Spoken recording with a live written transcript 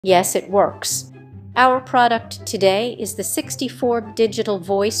Yes, it works. Our product today is the 64 digital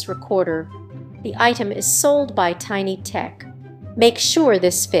voice recorder. The item is sold by Tiny Tech. Make sure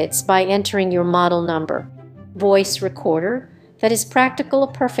this fits by entering your model number. Voice recorder that is practical,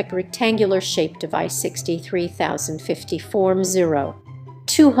 a perfect rectangular shaped device, 63050 form 0,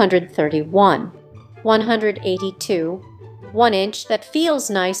 231, 182, 1 inch that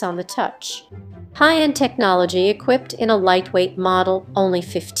feels nice on the touch. High-end technology equipped in a lightweight model, only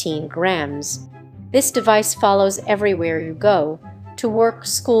 15 grams. This device follows everywhere you go, to work,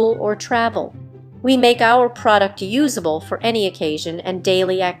 school, or travel. We make our product usable for any occasion and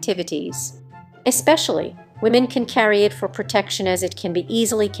daily activities. Especially, women can carry it for protection as it can be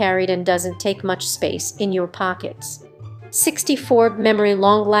easily carried and doesn't take much space in your pockets. 64 memory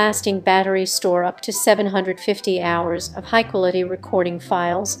long-lasting batteries store up to 750 hours of high-quality recording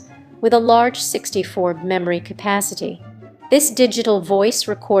files with a large 64 memory capacity. This digital voice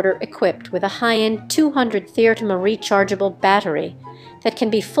recorder equipped with a high-end 230 mAh rechargeable battery that can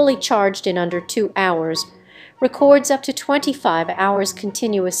be fully charged in under 2 hours, records up to 25 hours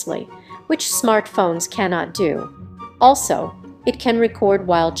continuously, which smartphones cannot do. Also, it can record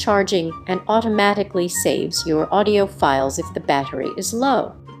while charging and automatically saves your audio files if the battery is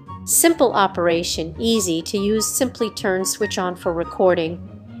low. Simple operation, easy to use. Simply turn switch on for recording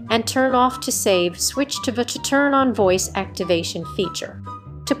and turn off to save. Switch to turn on voice activation feature.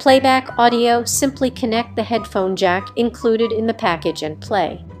 To playback audio, simply connect the headphone jack included in the package and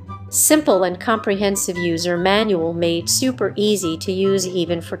play. Simple and comprehensive user manual made super easy to use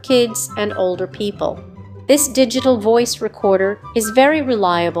even for kids and older people. This digital voice recorder is very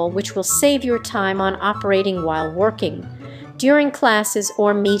reliable, which will save your time on operating while working, during classes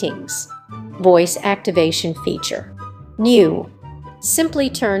or meetings. Voice activation feature. New. Simply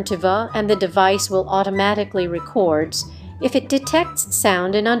turn to VA and the device will automatically records. If it detects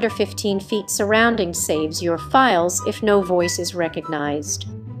sound in under 15 feet surrounding, saves your files if no voice is recognized.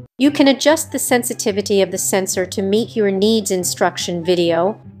 You can adjust the sensitivity of the sensor to meet your needs. Instruction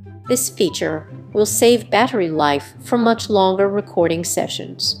video. This feature will save battery life for much longer recording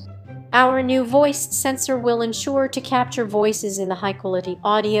sessions. Our new voice sensor will ensure to capture voices in the high-quality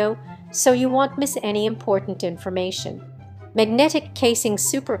audio, so you won't miss any important information. Magnetic casing,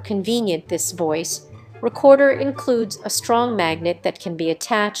 super convenient. This voice recorder includes a strong magnet that can be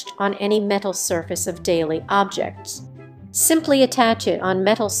attached on any metal surface of daily objects. Simply attach it on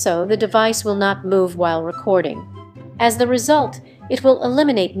metal so the device will not move while recording. As the result, it will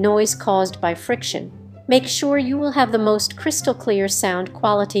eliminate noise caused by friction. Make sure you will have the most crystal clear sound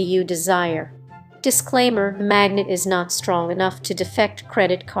quality you desire. Disclaimer: the magnet is not strong enough to defect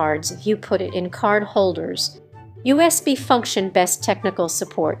credit cards if you put it in card holders. USB function. Best technical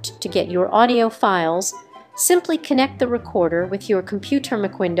support to get your audio files. Simply connect the recorder with your computer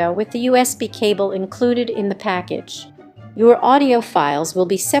window with the USB cable included in the package. Your audio files will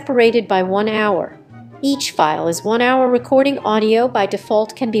be separated by 1 hour. Each file is 1 hour recording. Audio by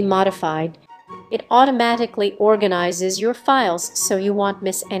default can be modified. It automatically organizes your files so you won't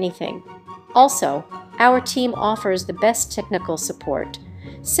miss anything. Also, our team offers the best technical support.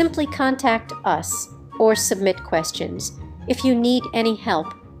 Simply contact us or submit questions if you need any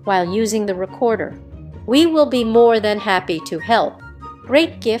help while using the recorder. We will be more than happy to help.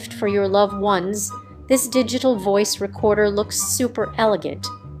 Great gift for your loved ones. This digital voice recorder looks super elegant,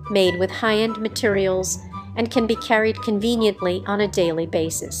 made with high-end materials, and can be carried conveniently on a daily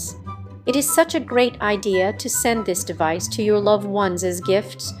basis. It is such a great idea to send this device to your loved ones as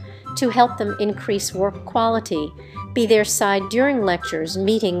gifts to help them increase work quality, be their side during lectures,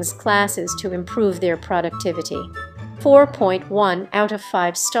 meetings, classes to improve their productivity. 4.1 out of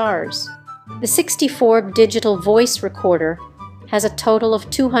 5 stars. The 64 digital voice recorder has a total of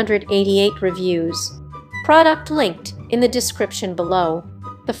 288 reviews. Product linked in the description below.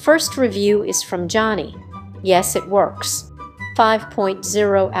 The first review is from Johnny. Yes, it works.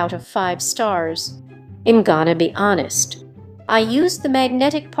 5.0 out of 5 stars. I'm gonna be honest. I used the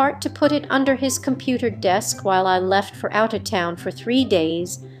magnetic part to put it under his computer desk while I left for out of town for 3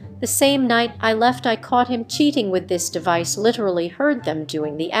 days. The same night I left, I caught him cheating with this device, literally heard them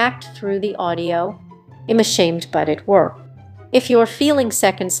doing the act through the audio. I'm ashamed, but it worked. If you're feeling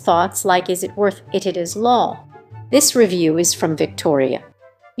second thoughts like is it worth it, it is law. This review is from Victoria.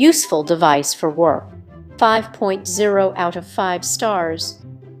 Useful device for work. 5.0 out of 5 stars.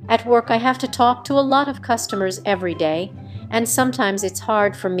 At work I have to talk to a lot of customers every day, and sometimes it's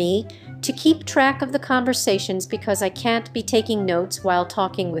hard for me to keep track of the conversations because I can't be taking notes while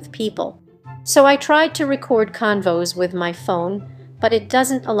talking with people. So I tried to record convos with my phone, but it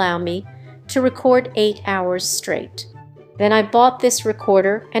doesn't allow me to record 8 hours straight. Then I bought this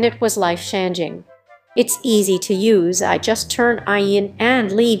recorder and it was life-changing. It's easy to use. I just turn it in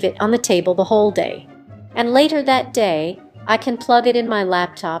and leave it on the table the whole day. And later that day, I can plug it in my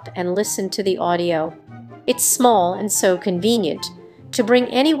laptop and listen to the audio. It's small and so convenient to bring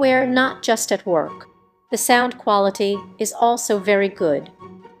anywhere, not just at work. The sound quality is also very good.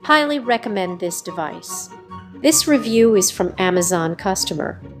 Highly recommend this device. This review is from Amazon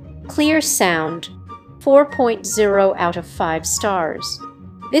customer. Clear sound, 4.0 out of 5 stars.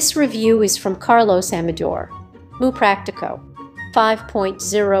 This review is from Carlos Amador. Muy Practico,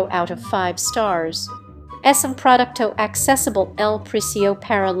 5.0 out of 5 stars. Es un producto accesible el precio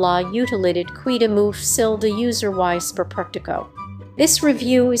para la utilidad cuida muy fácil de usar y super práctico. This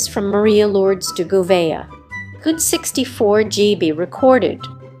review is from Maria Lourdes de Gouveia. Good 64 GB recorded,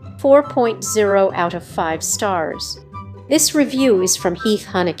 4.0 out of 5 stars. This review is from Heath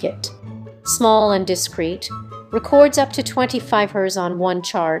Honeycutt. Small and discreet, records up to 25 Hz on one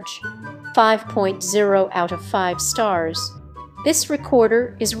charge, 5.0 out of 5 stars. This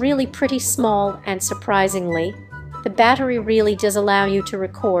recorder is really pretty small and surprisingly, the battery really does allow you to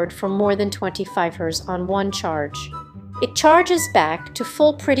record for more than 25 Hz on one charge. It charges back to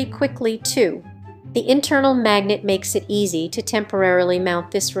full pretty quickly too. The internal magnet makes it easy to temporarily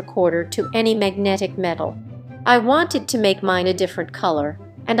mount this recorder to any magnetic metal. I wanted to make mine a different color,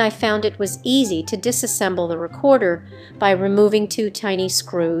 and I found it was easy to disassemble the recorder by removing 2 tiny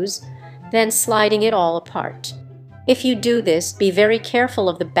screws, then sliding it all apart. If you do this, be very careful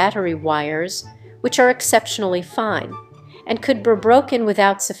of the battery wires, which are exceptionally fine, and could be broken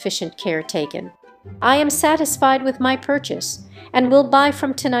without sufficient care taken. I am satisfied with my purchase, and will buy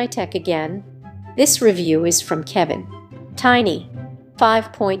from Tinitech again. This review is from Kevin. Tiny,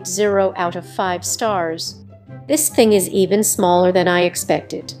 5.0 out of 5 stars. This thing is even smaller than I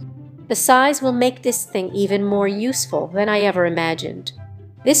expected. The size will make this thing even more useful than I ever imagined.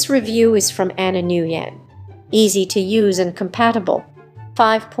 This review is from Anna Nguyen. Easy to use and compatible,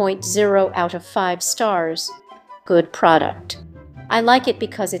 5.0 out of 5 stars. Good product. I like it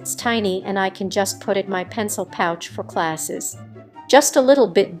because it's tiny and I can just put it in my pencil pouch for classes. Just a little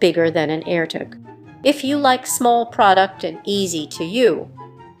bit bigger than an AirTag. If you like small product and easy to use,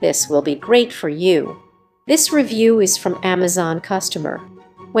 this will be great for you. This review is from Amazon customer.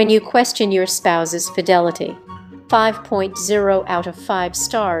 When you question your spouse's fidelity, 5.0 out of 5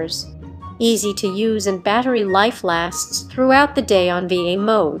 stars. Easy to use and battery life lasts throughout the day on VA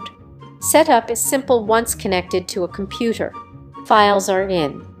mode. Setup is simple once connected to a computer. Files are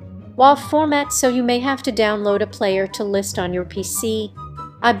in WAV format, so you may have to download a player to list on your PC.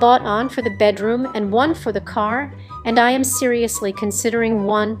 I bought one for the bedroom and one for the car, and I am seriously considering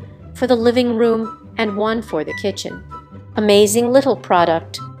one for the living room and one for the kitchen. Amazing little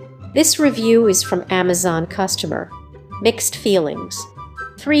product. This review is from Amazon customer. Mixed feelings.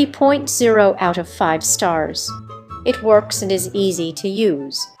 3.0 out of 5 stars. It works and is easy to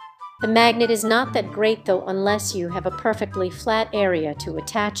use. The magnet is not that great though unless you have a perfectly flat area to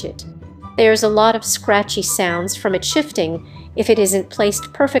attach it. There's a lot of scratchy sounds from it shifting if it isn't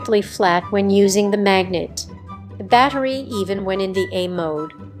placed perfectly flat when using the magnet. The battery, even when in VA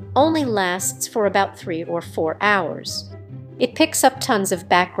mode, only lasts for about 3 or 4 hours. It picks up tons of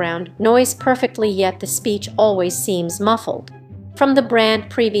background noise perfectly, yet the speech always seems muffled. From the brand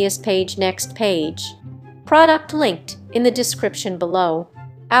previous page, next page. Product linked in the description below.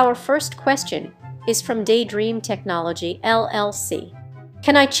 Our first question is from Daydream Technology LLC.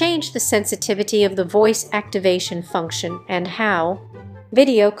 Can I change the sensitivity of the voice activation function and how?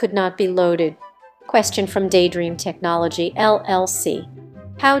 Video could not be loaded. Question from Daydream Technology LLC.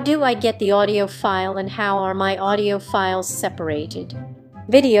 How do I get the audio file and how are my audio files separated?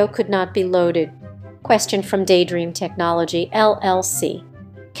 Video could not be loaded. Question from Daydream Technology LLC.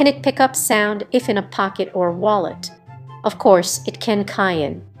 Can it pick up sound if in a pocket or wallet? Of course, it can.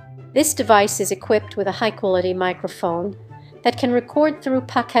 Cayenne. This device is equipped with a high-quality microphone that can record through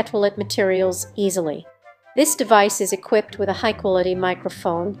pocket wallet materials easily. This device is equipped with a high-quality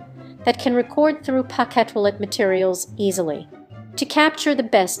microphone that can record through pocket wallet materials easily. To capture the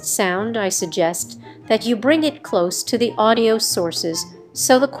best sound, I suggest that you bring it close to the audio sources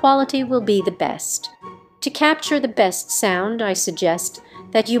so the quality will be the best. To capture the best sound, I suggest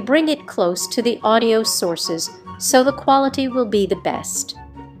that you bring it close to the audio sources so the quality will be the best.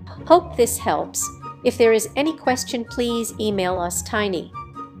 Hope this helps. If there is any question, please email us Tiny.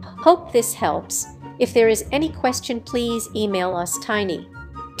 Hope this helps. If there is any question, please email us Tiny.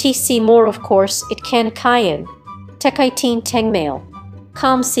 TC more, of course, it can. Cayenne. Tekaitin Tengmail.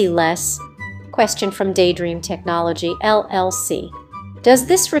 Com see less. Question from Daydream Technology LLC. Does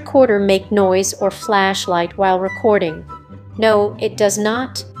this recorder make noise or flashlight while recording? No, it does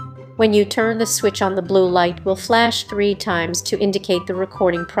not. When you turn the switch on, the blue light will flash 3 times to indicate the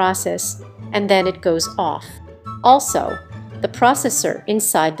recording process, and then it goes off. Also, the processor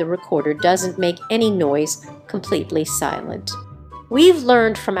inside the recorder doesn't make any noise, completely silent. We've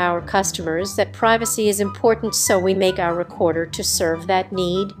learned from our customers that privacy is important, so we make our recorder to serve that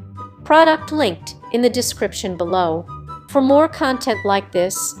need. Product linked in the description below. For more content like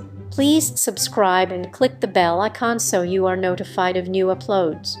this, please subscribe and click the bell icon so you are notified of new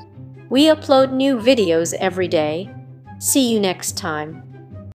uploads. We upload new videos every day. See you next time.